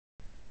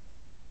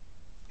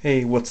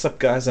Hey, what's up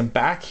guys? I'm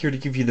back here to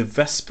give you the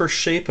VSEPR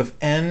shape of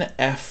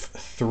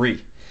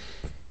NF3.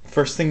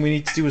 First thing we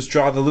need to do is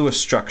draw the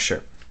Lewis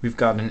structure. We've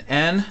got an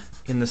N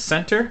in the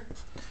center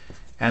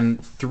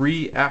and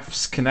three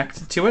F's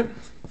connected to it.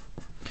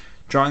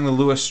 Drawing the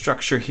Lewis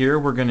structure here,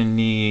 we're going to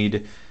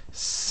need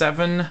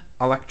 7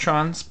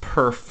 electrons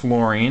per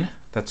fluorine.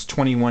 That's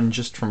 21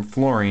 just from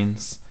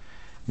fluorines.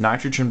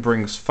 Nitrogen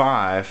brings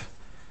 5.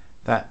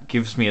 That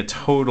gives me a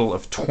total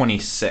of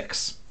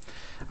 26.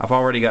 I've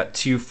already got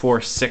 2, 4,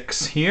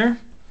 6 here.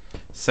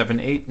 7,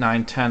 8,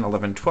 9, 10,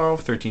 11,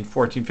 12, 13,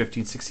 14,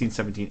 15, 16,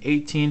 17,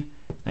 18,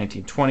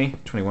 19, 20,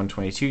 21,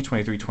 22,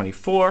 23,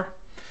 24.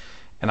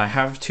 And I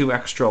have 2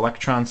 extra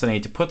electrons I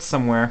need to put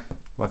somewhere.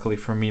 Luckily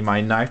for me,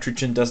 my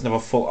nitrogen doesn't have a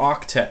full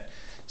octet.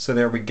 So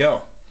there we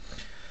go.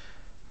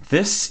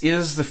 This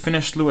is the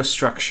finished Lewis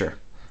structure.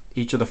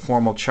 Each of the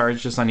formal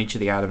charges on each of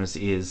the atoms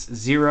is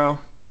 0.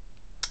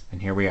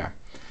 And here we are.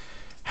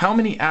 How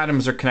many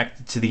atoms are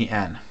connected to the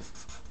N?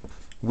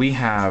 We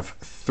have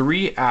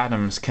 3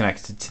 atoms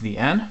connected to the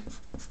N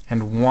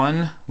and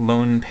 1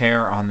 lone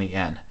pair on the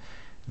N.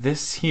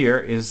 This here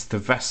is the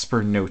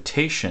VSEPR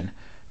notation,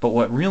 but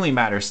what really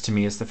matters to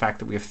me is the fact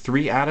that we have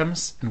 3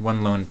 atoms and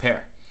 1 lone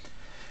pair.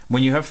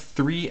 When you have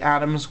 3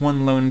 atoms,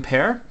 1 lone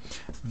pair,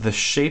 the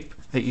shape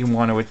that you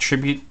want to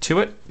attribute to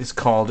it is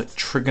called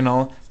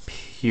Trigonal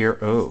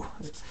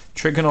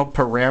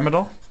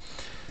Pyramidal.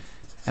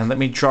 And let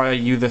me draw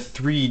you the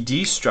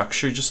 3D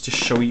structure just to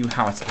show you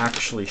how it's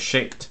actually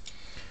shaped.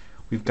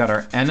 We've got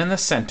our N in the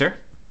center,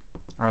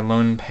 our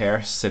lone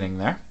pair sitting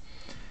there,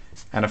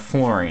 and a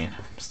fluorine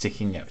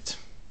sticking out.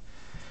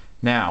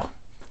 Now,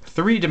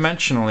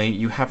 3-dimensionally,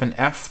 you have an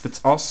F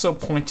that's also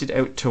pointed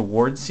out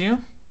towards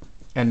you,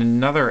 and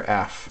another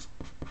F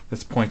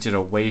that's pointed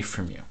away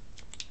from you.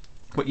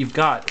 What you've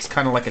got is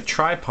kind of like a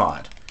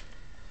tripod.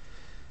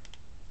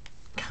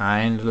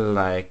 Kind of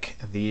like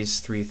these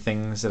 3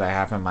 things that I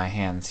have in my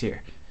hands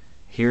here.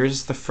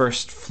 Here's the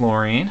first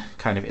fluorine,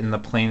 kind of in the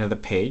plane of the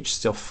page,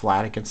 still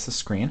flat against the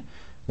screen.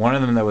 One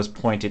of them that was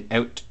pointed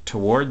out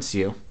towards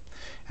you,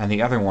 and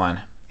the other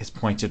one is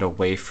pointed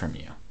away from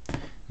you.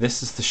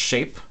 This is the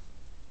shape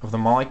of the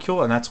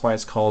molecule, and that's why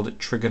it's called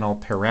Trigonal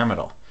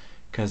Pyramidal,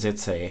 because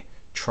it's a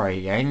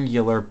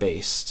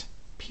triangular-based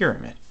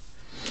pyramid.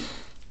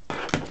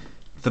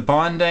 The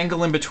bond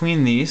angle in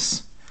between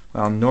these,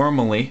 well,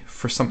 normally,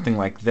 for something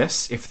like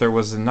this, if there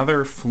was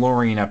another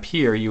fluorine up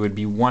here, you would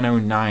be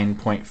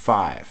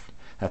 109.5.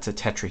 That's a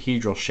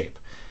tetrahedral shape.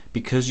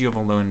 Because you have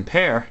a lone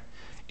pair,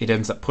 it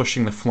ends up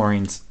pushing the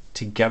fluorines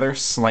together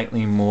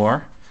slightly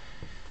more.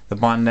 The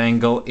bond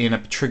angle in a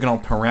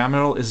trigonal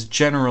pyramidal is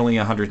generally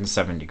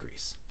 107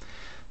 degrees.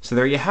 So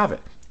there you have it.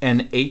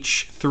 And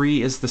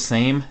H3 is the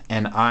same,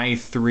 and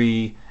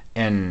I3,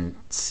 and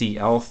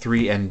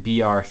Cl3, and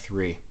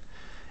Br3.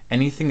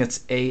 Anything that's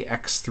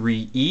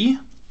AX3E,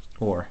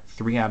 or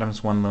 3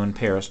 atoms, 1 lone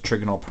pair, is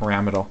trigonal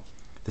pyramidal.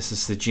 This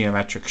is the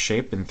geometric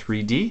shape in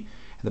 3D. And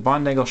the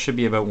bond angle should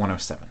be about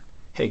 107.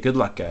 Hey, good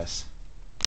luck, guys.